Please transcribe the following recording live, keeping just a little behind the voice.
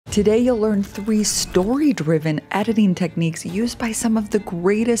Today you'll learn 3 story-driven editing techniques used by some of the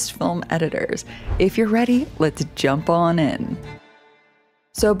greatest film editors. If you're ready, let's jump on in.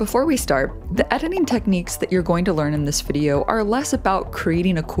 So before we start, the editing techniques that you're going to learn in this video are less about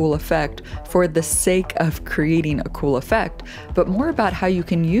creating a cool effect for the sake of creating a cool effect, but more about how you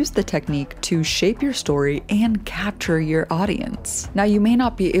can use the technique to shape your story and capture your audience. Now, you may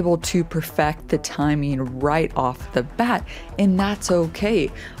not be able to perfect the timing right off the bat, and that's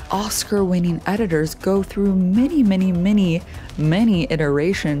okay. Oscar-winning editors go through many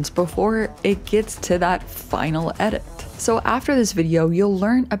iterations before it gets to that final edit. So after this video, you'll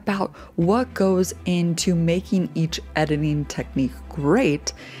learn about what goes into making each editing technique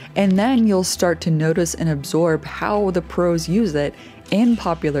great, and then you'll start to notice and absorb how the pros use it in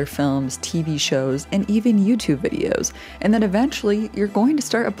popular films, TV shows, and even YouTube videos. And then eventually, you're going to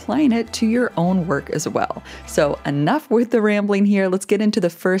start applying it to your own work as well. So enough with the rambling here, let's get into the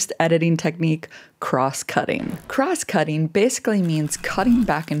first editing technique, cross-cutting. Cross-cutting basically means cutting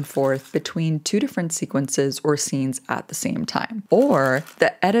back and forth between 2 different sequences or scenes at the same time. Or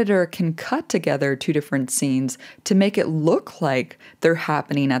the editor can cut together 2 different scenes to make it look like they're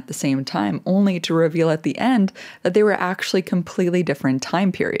happening at the same time, only to reveal at the end that they were actually completely different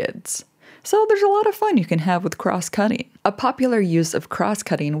time periods. So there's a lot of fun you can have with cross-cutting. A popular use of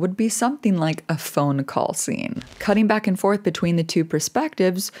cross-cutting would be something like a phone call scene. Cutting back and forth between the 2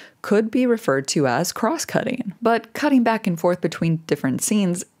 perspectives could be referred to as cross-cutting. But cutting back and forth between different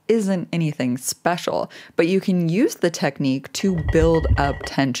scenes isn't anything special, but you can use the technique to build up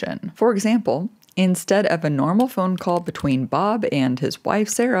tension. For example, instead of a normal phone call between Bob and his wife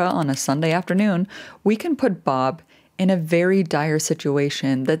Sarah on a Sunday afternoon, we can put Bob in a very dire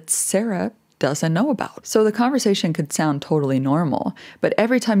situation that Sarah doesn't know about. So the conversation could sound totally normal, but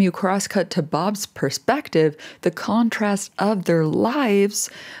every time you cross-cut to Bob's perspective, the contrast of their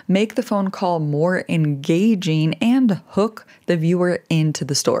lives make the phone call more engaging and hook the viewer into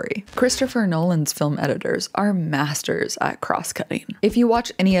the story. Christopher Nolan's film editors are masters at cross-cutting. If you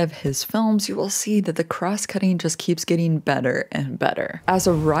watch any of his films, you will see that the cross-cutting just keeps getting better and better. As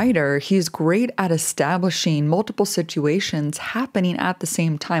a writer, he's great at establishing multiple situations happening at the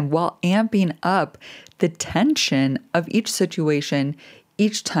same time while amping up the tension of each situation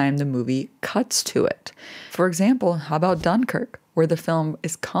each time the movie cuts to it. For example, how about Dunkirk, where the film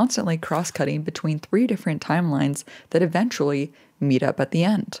is constantly cross-cutting between 3 different timelines that eventually meet up at the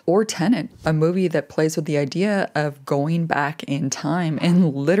end. Or Tenet, a movie that plays with the idea of going back in time,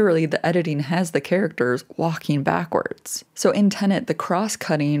 and literally the editing has the characters walking backwards. So in Tenet, the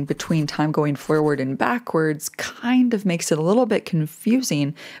cross-cutting between time going forward and backwards kind of makes it a little bit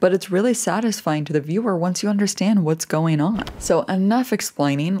confusing, but it's really satisfying to the viewer once you understand what's going on. So enough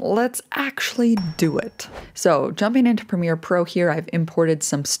explaining, let's actually do it. So jumping into Premiere Pro here, I've imported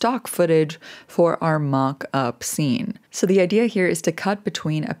some stock footage for our mock-up scene. So the idea here is to cut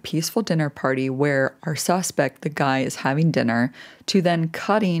between a peaceful dinner party where our suspect, the guy, is having dinner, to then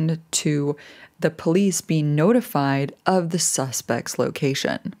cutting to the police being notified of the suspect's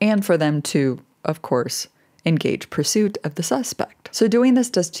location, and for them to, of course, engage pursuit of the suspect. So doing this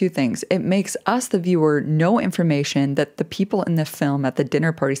does 2 things. It makes us, the viewer, know information that the people in the film at the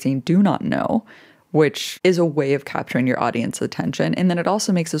dinner party scene do not know, which is a way of capturing your audience's attention. And then it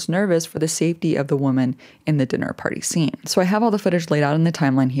also makes us nervous for the safety of the woman in the dinner party scene. So I have all the footage laid out in the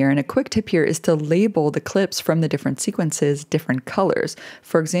timeline here, and a quick tip here is to label the clips from the different sequences different colors.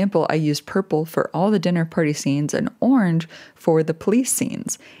 For example, I used purple for all the dinner party scenes and orange for the police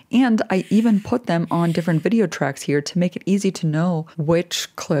scenes. And I even put them on different video tracks here to make it easy to know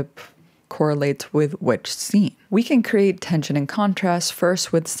which clip correlates with which scene. We can create tension and contrast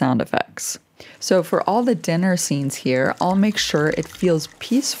first with sound effects. So for all the dinner scenes here, I'll make sure it feels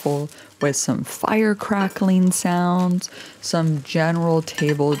peaceful with some fire crackling sounds, some general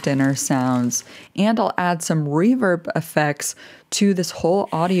table dinner sounds, and I'll add some reverb effects to this whole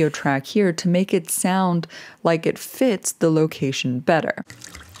audio track here to make it sound like it fits the location better.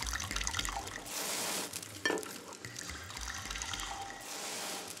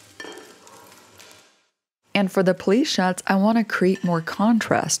 And for the police shots, I want to create more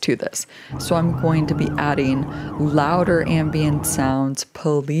contrast to this. So I'm going to be adding louder ambient sounds,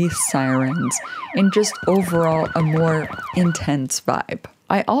 police sirens, and just overall a more intense vibe.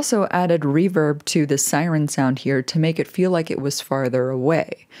 I also added reverb to the siren sound here to make it feel like it was farther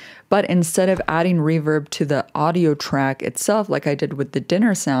away. But instead of adding reverb to the audio track itself like I did with the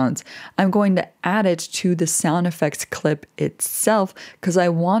dinner sounds, I'm going to add it to the sound effects clip itself because I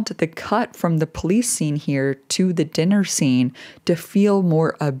want the cut from the police scene here to the dinner scene to feel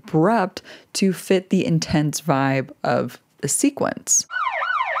more abrupt to fit the intense vibe of the sequence.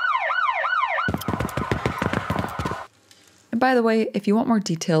 by the way, if you want more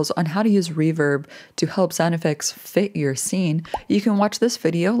details on how to use reverb to help sound effects fit your scene, you can watch this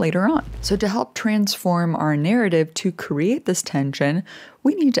video later on. So to help transform our narrative to create this tension,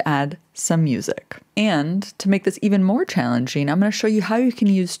 we need to add some music. And to make this even more challenging, I'm going to show you how you can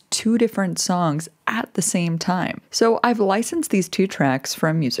use 2 different songs at the same time. So I've licensed these 2 tracks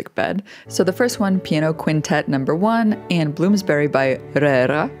from Musicbed. So the first one, Piano Quintet No. 1 and Bloomsbury by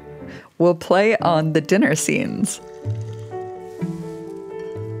Rera, will play on the dinner scenes.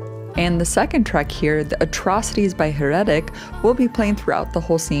 And the second track here, The Atrocities by Heretic, will be playing throughout the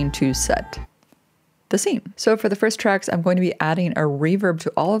whole scene to set the scene. So for the first tracks, I'm going to be adding a reverb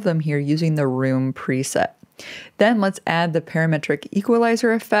to all of them here using the room preset. Then let's add the parametric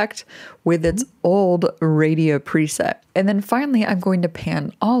equalizer effect with its old radio preset. And then finally, I'm going to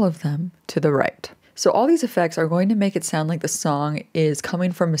pan all of them to the right. So all these effects are going to make it sound like the song is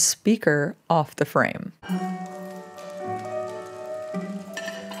coming from a speaker off the frame.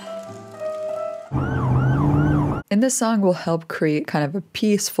 And this song will help create kind of a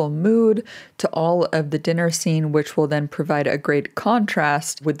peaceful mood to all of the dinner scene, which will then provide a great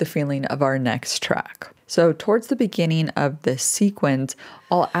contrast with the feeling of our next track. So towards the beginning of this sequence,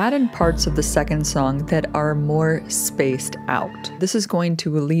 I'll add in parts of the second song that are more spaced out. This is going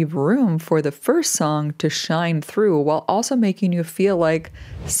to leave room for the first song to shine through while also making you feel like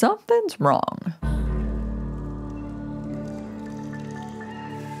something's wrong.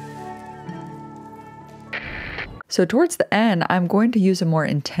 So towards the end, I'm going to use a more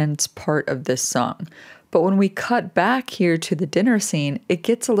intense part of this song. But when we cut back here to the dinner scene, it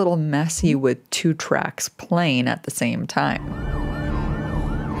gets a little messy with 2 tracks playing at the same time.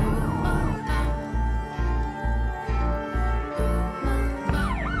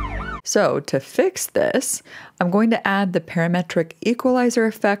 So to fix this, I'm going to add the parametric equalizer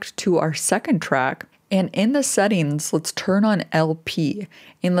effect to our second track. And in the settings, let's turn on LP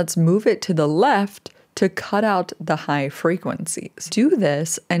and let's move it to the left to cut out the high frequencies. Do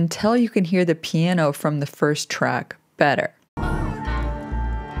this until you can hear the piano from the first track better,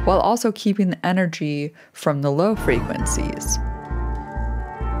 while also keeping the energy from the low frequencies.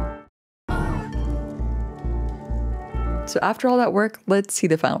 So after all that work, let's see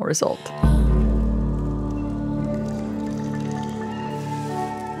the final result.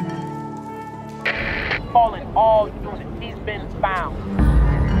 Calling all units, he's been found.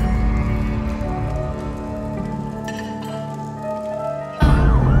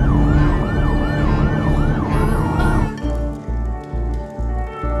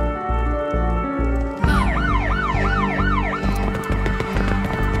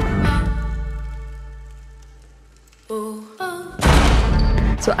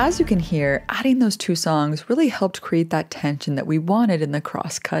 So as you can hear, adding those 2 songs really helped create that tension that we wanted in the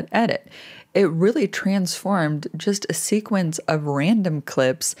crosscut edit. It really transformed just a sequence of random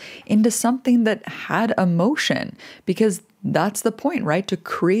clips into something that had emotion, because that's the point, right? To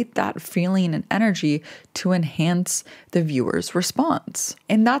create that feeling and energy to enhance the viewer's response.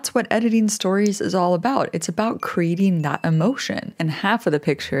 And that's what editing stories is all about. It's about creating that emotion, and half of the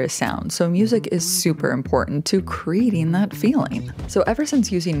picture is sound. So music is super important to creating that feeling. So ever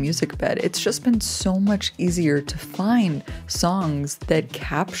since using Musicbed, it's just been so much easier to find songs that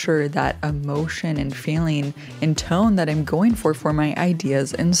capture that emotion and feeling and tone that I'm going for my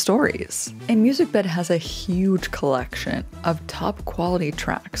ideas and stories. And Musicbed has a huge collection of top quality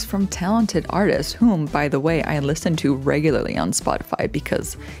tracks from talented artists whom, by the way, I listen to regularly on Spotify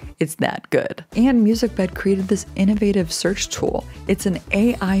because it's that good. And Musicbed created this innovative search tool. It's an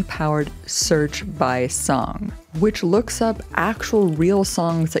AI-powered search by song, which looks up actual real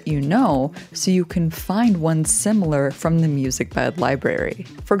songs that you know so you can find one similar from the Musicbed library.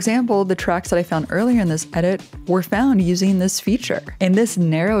 For example, the tracks that I found earlier in this edit were found using this feature. And this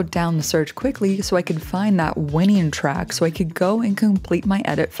narrowed down the search quickly so I could find that winning track so I could go and complete my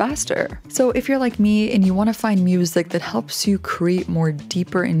edit faster. So if you're like me and you want to find music that helps you create more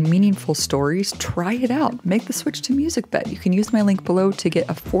deeper and meaningful stories, try it out. Make the switch to Musicbed. You can use my link below to get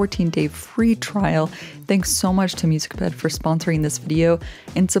a 14-day free trial. Thanks so much to Musicbed for sponsoring this video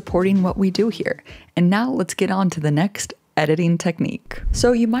and supporting what we do here. And now let's get on to the next editing technique.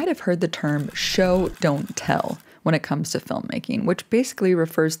 So you might have heard the term show, don't tell when it comes to filmmaking, which basically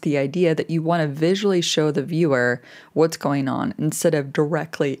refers to the idea that you want to visually show the viewer what's going on instead of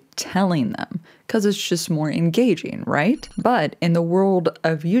directly telling them because it's just more engaging, right? But in the world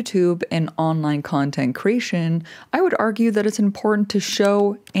of YouTube and online content creation, I would argue that it's important to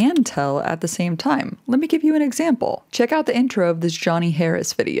show and tell at the same time. Let me give you an example. Check out the intro of this Johnny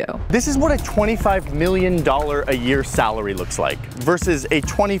Harris video. This is what a $25 million a year salary looks like versus a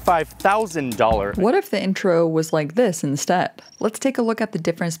 $25,000. What if the intro was like this instead? Let's take a look at the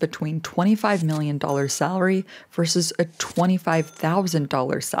difference between $25 million salary versus a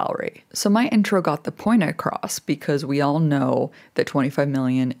 $25,000 salary. So my intro got the point across because we all know that 25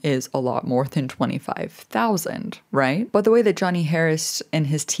 million is a lot more than 25,000, right? But the way that Johnny Harris and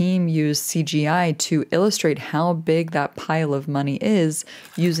his team used CGI to illustrate how big that pile of money is,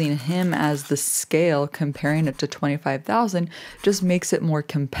 using him as the scale, comparing it to 25,000, just makes it more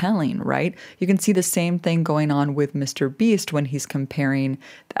compelling, right? You can see the same thing going on with Mr. Beast when he's comparing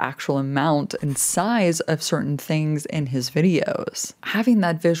the actual amount and size of certain things in his videos. Having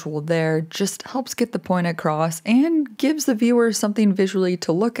that visual there just helps get the point across and gives the viewer something visually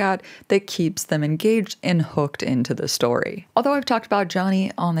to look at that keeps them engaged and hooked into the story. Although I've talked about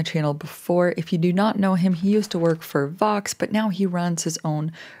Johnny on the channel before, if you do not know him, he used to work for Vox, but now he runs his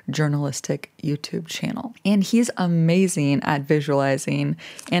own journalistic YouTube channel. And he's amazing at visualizing,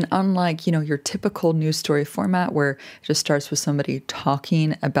 and unlike, your typical news story format where it just starts with somebody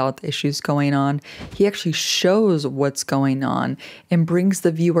talking about the issues going on, he actually shows what's going on and brings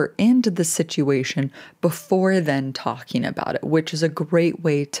the viewer into the situation before then talking about it, which is a great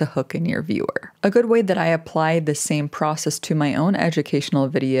way to hook in your viewer. A good way that I apply the same process to my own educational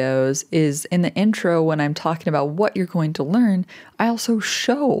videos is in the intro when I'm talking about what you're going to learn, I also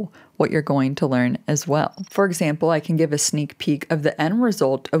show what you're going to learn as well. For example, I can give a sneak peek of the end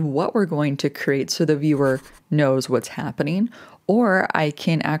result of what we're going to create so the viewer knows what's happening, or I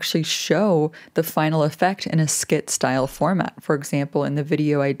can actually show the final effect in a skit style format. For example, in the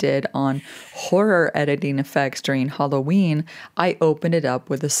video I did on horror editing effects during Halloween, I opened it up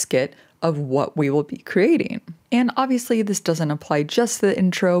with a skit of what we will be creating. And obviously this doesn't apply just to the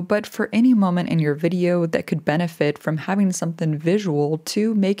intro, but for any moment in your video that could benefit from having something visual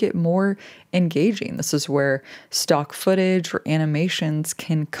to make it more engaging. This is where stock footage or animations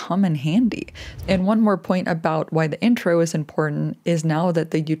can come in handy. And one more point about why the intro is important is now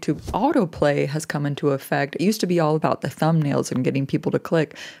that the YouTube autoplay has come into effect. It used to be all about the thumbnails and getting people to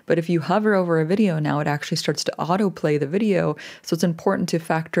click, but if you hover over a video now, it actually starts to autoplay the video. So it's important to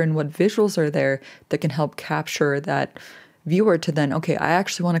factor in what visuals are there that can help capture that viewer to then, okay, I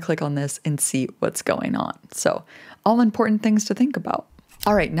actually want to click on this and see what's going on. So all important things to think about.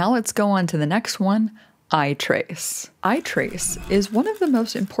 All right, now let's go on to the next one, eye trace. Eye trace is one of the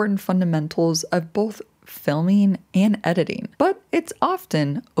most important fundamentals of both filming and editing, but it's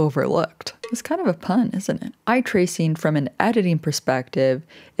often overlooked. It's kind of a pun, isn't it? Eye tracing from an editing perspective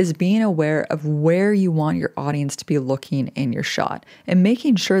is being aware of where you want your audience to be looking in your shot and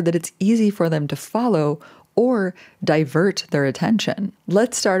making sure that it's easy for them to follow or divert their attention.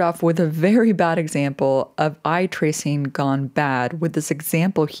 Let's start off with a very bad example of eye tracing gone bad with this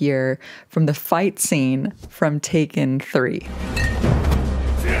example here from the fight scene from Taken 3.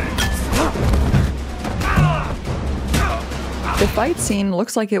 The fight scene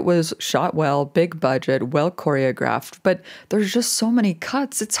looks like it was shot well, big budget, well choreographed, but there's just so many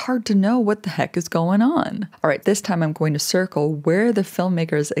cuts, it's hard to know what the heck is going on. All right, this time I'm going to circle where the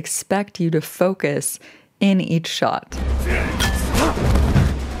filmmakers expect you to focus in each shot.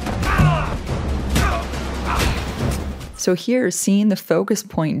 So here, seeing the focus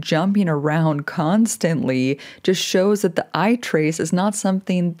point jumping around constantly just shows that the eye trace is not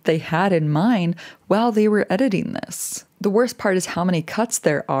something they had in mind while they were editing this. The worst part is how many cuts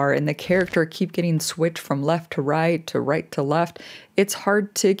there are and the character keep getting switched from left to right to left. It's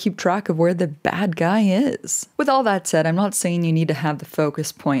hard to keep track of where the bad guy is. With all that said, I'm not saying you need to have the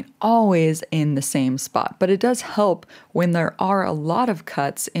focus point always in the same spot, but it does help when there are a lot of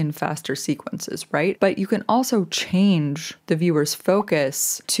cuts in faster sequences, right? But you can also change the viewer's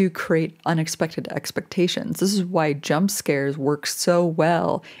focus to create unexpected expectations. This is why jump scares work so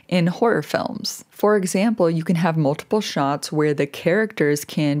well in horror films. For example, you can have multiple shots where the characters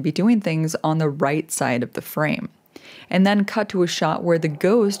can be doing things on the right side of the frame, and then cut to a shot where the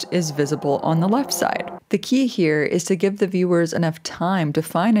ghost is visible on the left side. The key here is to give the viewers enough time to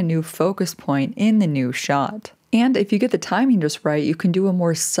find a new focus point in the new shot. And if you get the timing just right, you can do a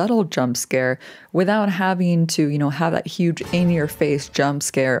more subtle jump scare without having to, have that huge in-your-face jump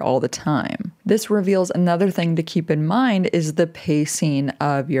scare all the time. This reveals another thing to keep in mind is the pacing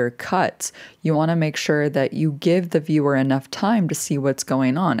of your cuts. You want to make sure that you give the viewer enough time to see what's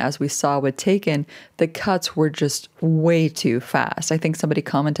going on. As we saw with Taken, the cuts were just way too fast. I think somebody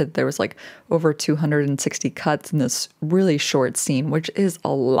commented there was like over 260 cuts in this really short scene, which is a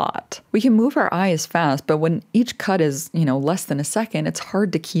lot. We can move our eyes fast, but when each cut is, less than a second, it's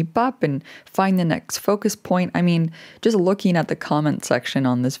hard to keep up and find the next focus point. I mean, just looking at the comment section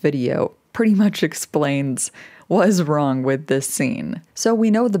on this video pretty much explains what is wrong with this scene. So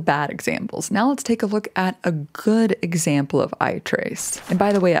we know the bad examples. Now let's take a look at a good example of eye trace. And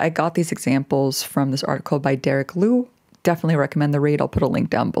by the way, I got these examples from this article by Derek Liu. Definitely recommend the read. I'll put a link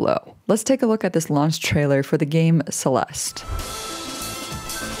down below. Let's take a look at this launch trailer for the game Celeste.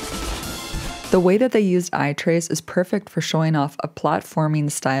 The way that they used eye trace is perfect for showing off a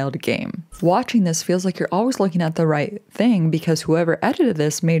platforming styled game. Watching this feels like you're always looking at the right thing because whoever edited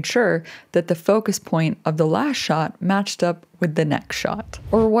this made sure that the focus point of the last shot matched up with the next shot.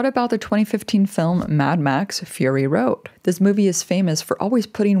 Or what about the 2015 film Mad Max Fury Road? This movie is famous for always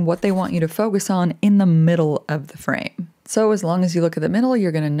putting what they want you to focus on in the middle of the frame. So as long as you look at the middle,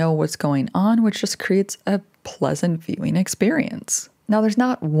 you're going to know what's going on, which just creates a pleasant viewing experience. Now, there's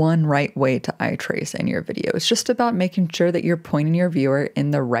not one right way to eye trace in your video. It's just about making sure that you're pointing your viewer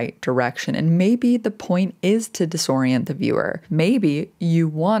in the right direction. And maybe the point is to disorient the viewer. Maybe you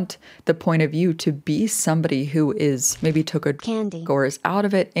want the point of view to be somebody who is maybe took a candy or is out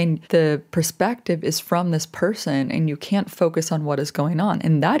of it, and the perspective is from this person and you can't focus on what is going on.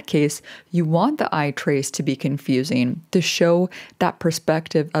 In that case, you want the eye trace to be confusing to show that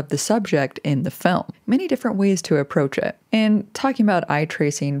perspective of the subject in the film. Many different ways to approach it. And talking about eye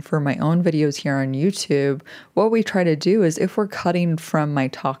tracing for my own videos here on YouTube, what we try to do is if we're cutting from my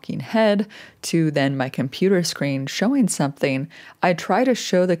talking head to then my computer screen showing something, I try to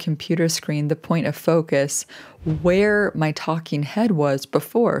show the computer screen the point of focus where my talking head was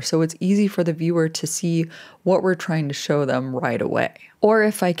before, so it's easy for the viewer to see what we're trying to show them right away. Or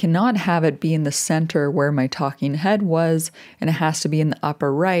if I cannot have it be in the center where my talking head was and it has to be in the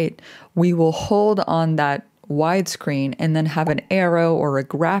upper right, we will hold on that widescreen and then have an arrow or a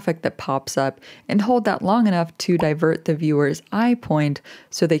graphic that pops up and hold that long enough to divert the viewer's eye point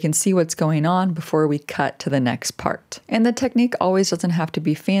so they can see what's going on before we cut to the next part. And the technique always doesn't have to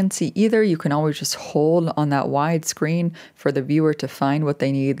be fancy either. You can always just hold on that wide screen for the viewer to find what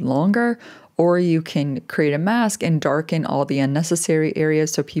they need longer, or you can create a mask and darken all the unnecessary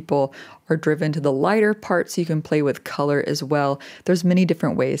areas so people are driven to the lighter parts. So you can play with color as well. There's many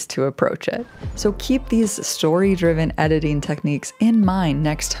different ways to approach it. So keep these story-driven editing techniques in mind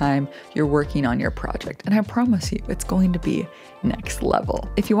next time you're working on your project. And I promise you, it's going to be next level.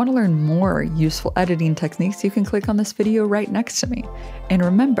 If you want to learn more useful editing techniques, you can click on this video right next to me. And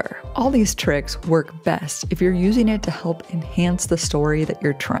remember, all these tricks work best if you're using it to help enhance the story that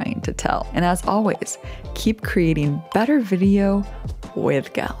you're trying to tell. And as always, keep creating better video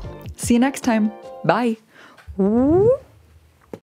with Gal. See you next time. Bye.